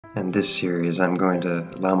and this series I'm going to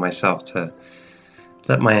allow myself to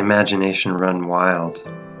let my imagination run wild.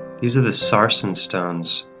 These are the sarsen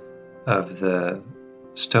stones of the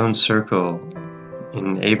stone circle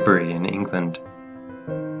in Avebury in England.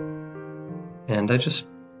 And I just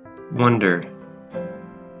wonder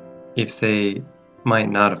if they might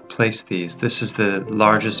not have placed these. This is the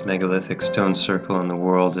largest megalithic stone circle in the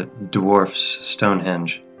world. It dwarfs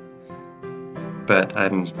Stonehenge. But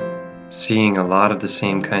I'm seeing a lot of the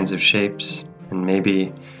same kinds of shapes, and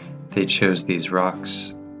maybe they chose these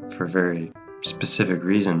rocks for a very specific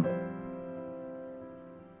reason.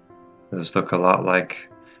 Those look a lot like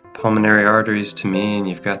pulmonary arteries to me, and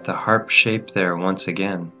you've got the harp shape there once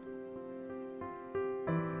again.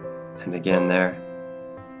 And again there.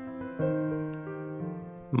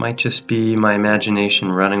 Might just be my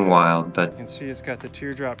imagination running wild, but you can see it's got the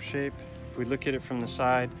teardrop shape. If we look at it from the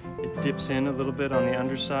side, it dips in a little bit on the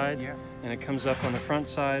underside, and it comes up on the front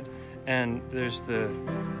side, and there's the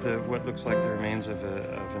what looks like the remains of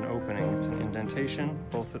an opening. It's an indentation,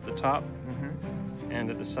 both at the top and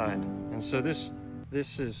at the side. And so this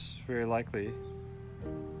is very likely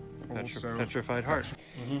a petrified heart.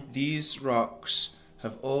 These rocks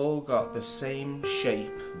have all got the same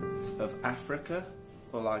shape of Africa,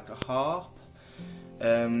 or like a harp.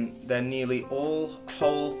 They're nearly all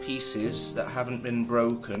whole pieces that haven't been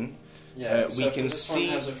broken. Yeah, we can this see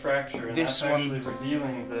one has a fracture, and this that's actually one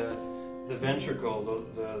revealing the ventricle,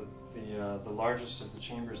 the largest of the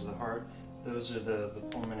chambers of the heart. Those are the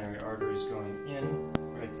pulmonary arteries going in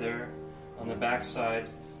right there. On the back side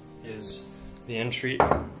is the entry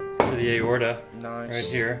for the aorta, right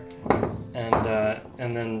here,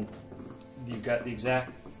 and then you've got the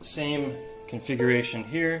exact same configuration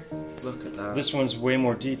here. Look at that. This one's way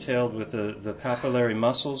more detailed with the papillary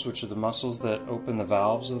muscles, which are the muscles that open the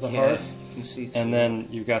valves of the heart. You can see through. And then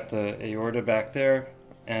you've got the aorta back there,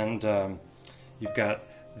 and you've got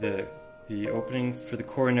the opening for the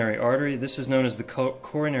coronary artery. This is known as the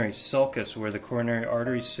coronary sulcus, where the coronary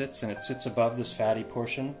artery sits, and it sits above this fatty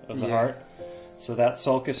portion of the heart. So that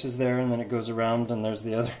sulcus is there, and then it goes around, and there's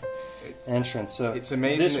the other entrance. So it's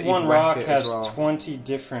amazing this that one you've wet rock it has as well. 20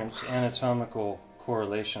 different anatomical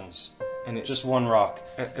correlations. And it's just one rock.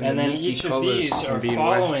 And then each of these are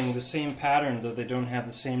following the same pattern, though they don't have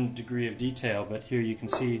the same degree of detail. But here you can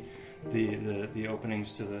see the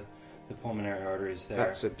openings to the pulmonary arteries there.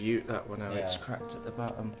 That's a beaut, that one, how it's cracked at the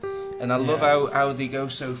bottom. And I love how they go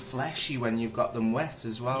so fleshy when you've got them wet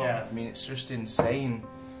as well. I mean, it's just insane.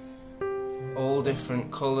 All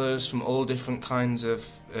different colours from all different kinds of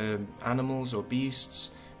animals or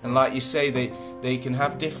beasts. And like you say, they can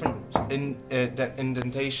have different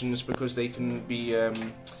indentations because they can be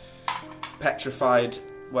petrified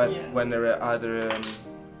when they're either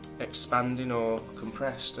expanding or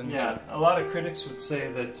compressed. And a lot of critics would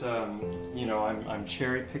say that you know, I'm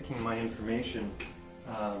cherry picking my information,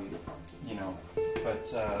 you know,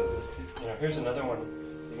 but you know, here's another one.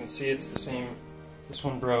 You can see it's the same. This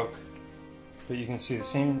one broke, but you can see the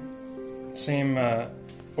same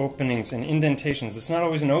openings and indentations. It's not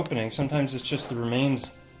always an opening. Sometimes it's just the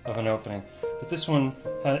remains of an opening. But this one,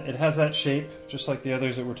 it has that shape, just like the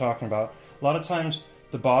others that we're talking about. A lot of times,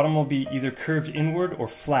 the bottom will be either curved inward or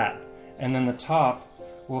flat, and then the top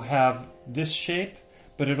will have this shape,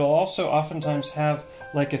 but it'll also oftentimes have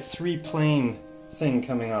like a three-plane thing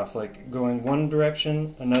coming off, like going one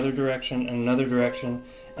direction, another direction, and another direction,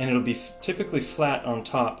 and it'll be typically flat on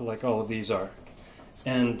top, like all of these are.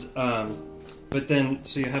 And but then,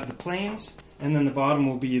 so you have the planes, and then the bottom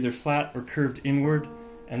will be either flat or curved inward,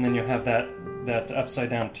 and then you'll have that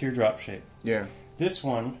upside-down teardrop shape. Yeah. This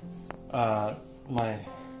one, my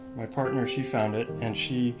partner, she found it, and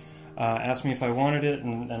she asked me if I wanted it,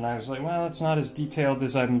 and I was like, well, it's not as detailed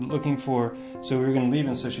as I'm looking for, so we were going to leave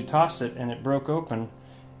it. So she tossed it, and it broke open,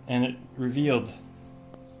 and it revealed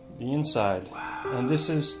the inside. Wow. And this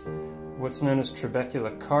is what's known as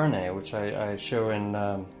trabecula carne, which I show in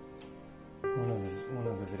one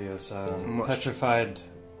of the videos,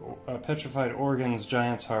 petrified organs,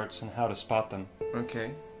 giants' hearts, and how to spot them.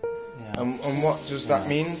 Okay. Yeah. And what does that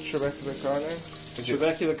mean, trabecula carne?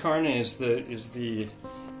 Trabecula carne is the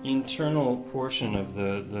internal portion of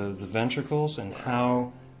the ventricles, and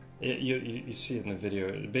how you see it in the video.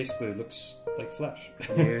 It basically looks like flesh.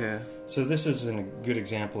 Yeah. So this is a good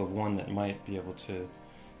example of one that might be able to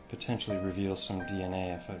potentially reveal some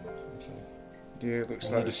DNA if I yeah, it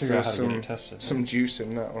looks like there's still some juice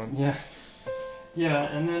in that one. Yeah. Yeah,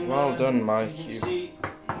 and then well done, Mike. You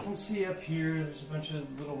can see up here. There's a bunch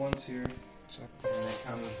of little ones here. And they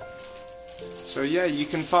come. So yeah, you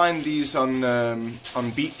can find these on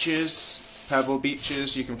beaches, pebble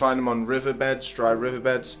beaches, you can find them on riverbeds, dry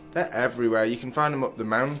riverbeds. They're everywhere. You can find them up the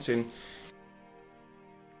mountain.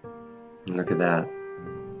 Look at that.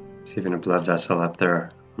 There's even a blood vessel up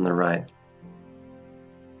there on the right.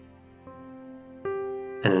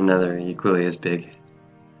 And another equally as big,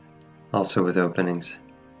 also with openings.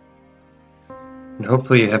 And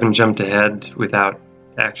hopefully you haven't jumped ahead without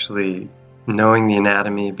actually knowing the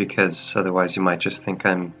anatomy, because otherwise you might just think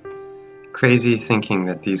I'm crazy thinking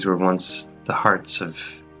that these were once the hearts of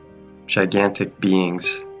gigantic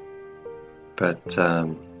beings. But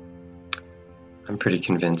I'm pretty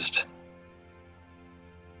convinced.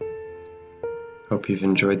 Hope you've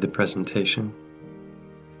enjoyed the presentation.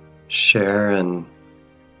 Share and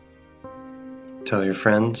tell your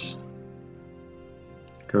friends.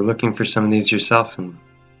 Go looking for some of these yourself and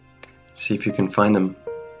see if you can find them.